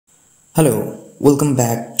Hello, welcome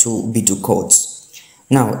back to B2 Codes.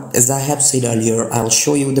 Now, as I have said earlier, I'll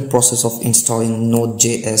show you the process of installing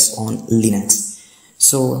Node.js on Linux.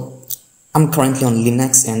 So, I'm currently on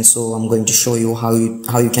Linux, and so I'm going to show you how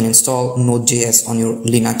you can install Node.js on your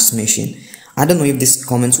Linux machine. I don't know if this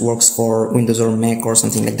comment works for Windows or Mac or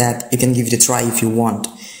something like that. You can give it a try if you want.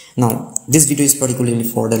 Now, this video is particularly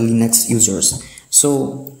for the Linux users.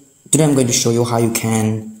 So, today I'm going to show you how you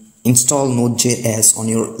can install Node.js on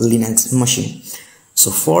your Linux machine.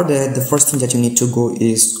 So for that, the first thing that you need to go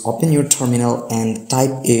is open your terminal and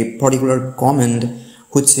type a particular command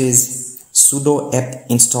which is sudo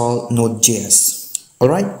apt install node.js.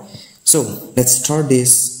 Alright, so let's start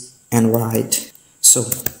this and write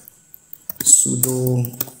sudo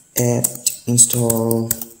apt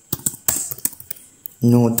install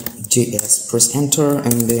node.js. Press enter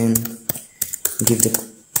and then give the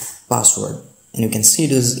password. And you can see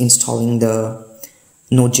it is installing the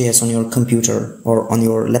Node.js on your computer or on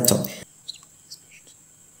your laptop.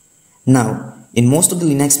 Now, in most of the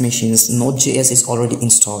Linux machines, Node.js is already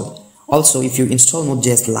installed. Also, if you install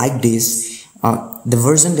Node.js like this, the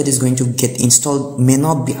version that is going to get installed may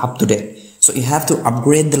not be up to date. So you have to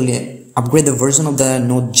upgrade the version of the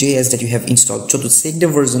Node.js that you have installed. So to check the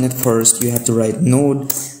version at first, you have to write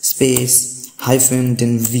node space hyphen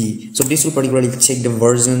then v. So this will particularly check the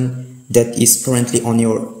version that is currently on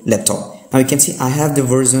your laptop. Now you can see I have the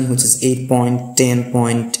version which is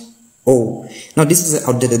 8.10.0. Now this is an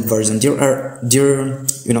outdated version.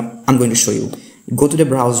 I'm going to show you. Go to the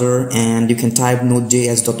browser and you can type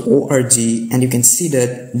nodejs.org and you can see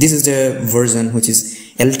that this is the version which is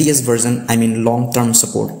LTS version, I mean long-term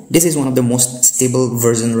support. This is one of the most stable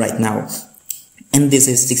version right now. And this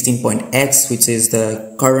is 16.x, which is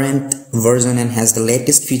the current version and has the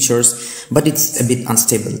latest features, but it's a bit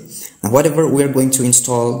unstable. Now, whatever we are going to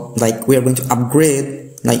install, like we are going to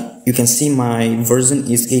upgrade, like you can see my version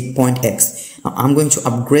is 8.x. Now, I'm going to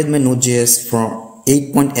upgrade my Node.js from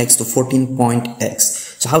 8.x to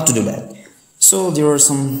 14.x. So how to do that? So there are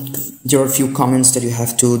a few comments that you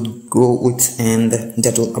have to go with, and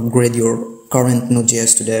that will upgrade your current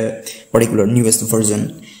Node.js to the particular newest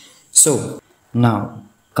version. So now,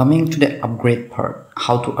 coming to the upgrade part,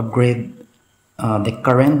 how to upgrade the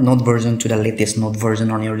current Node version to the latest Node version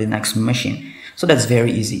on your Linux machine. So that's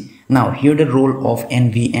very easy. Now, here the role of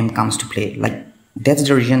nvm comes to play. Like that's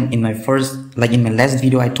the reason in my last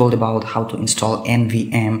video I told about how to install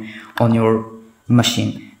nvm on your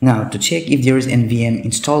machine. Now, to check if there is nvm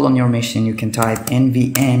installed on your machine, you can type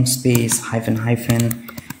nvm space hyphen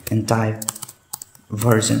and type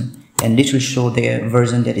version. And this will show the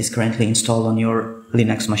version that is currently installed on your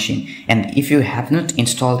Linux machine. And if you have not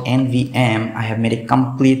installed NVM, I have made a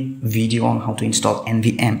complete video on how to install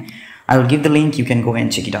NVM. I will give the link, you can go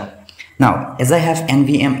and check it out. Now, as I have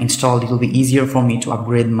NVM installed, it will be easier for me to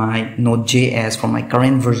upgrade my Node.js from my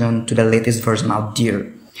current version to the latest version out there.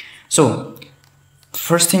 So,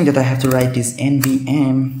 first thing that I have to write is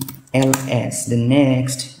nvm ls. The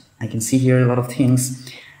next, I can see here a lot of things.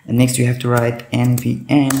 And next you have to write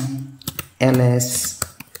nvm ls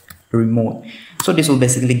remote. So this will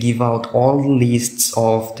basically give out all the lists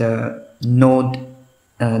of the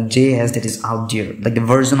Node.js that is out there, like the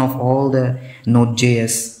version of all the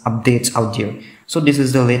Node.js updates out there. So this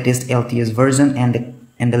is the latest LTS version, and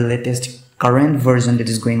the latest current version that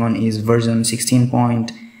is going on is version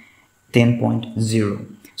 16.10.0.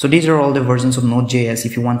 So these are all the versions of Node.js.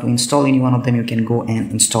 If you want to install any one of them, you can go and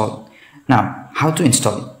install. Now, how to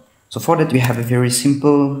install it? So for that, we have a very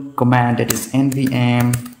simple command that is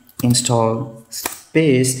nvm install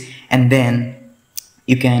space, and then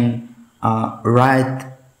you can write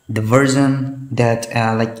the version that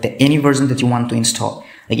any version that you want to install.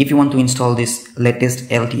 Like if you want to install this latest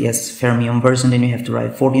LTS Fermium version, then you have to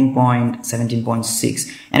write 14.17.6.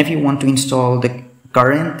 And if you want to install the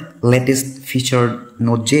current latest featured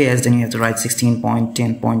Node.js, then you have to write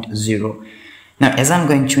 16.10.0. Now, as I'm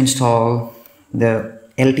going to install the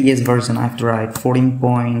LTS version, I have to write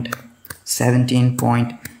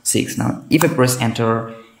 14.17.6. Now, if I press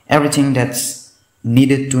enter, everything that's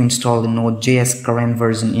needed to install the Node.js current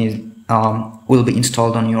version is will be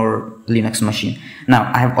installed on your Linux machine.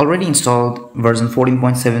 Now, I have already installed version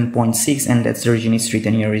 14.7.6, and that's the reason it's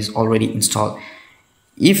written here is already installed.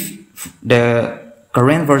 If the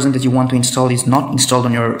current version that you want to install is not installed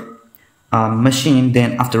on your machine,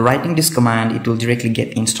 then after writing this command, it will directly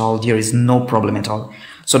get installed. There is no problem at all.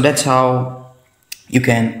 So that's how you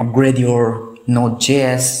can upgrade your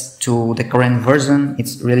Node.js to the current version.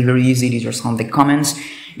 It's really very easy. These are some of the comments.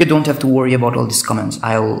 You don't have to worry about all these comments.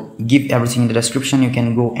 I'll give everything in the description. You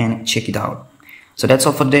can go and check it out. So that's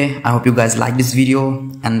all for today. I hope you guys like this video,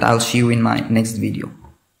 and I'll see you in my next video.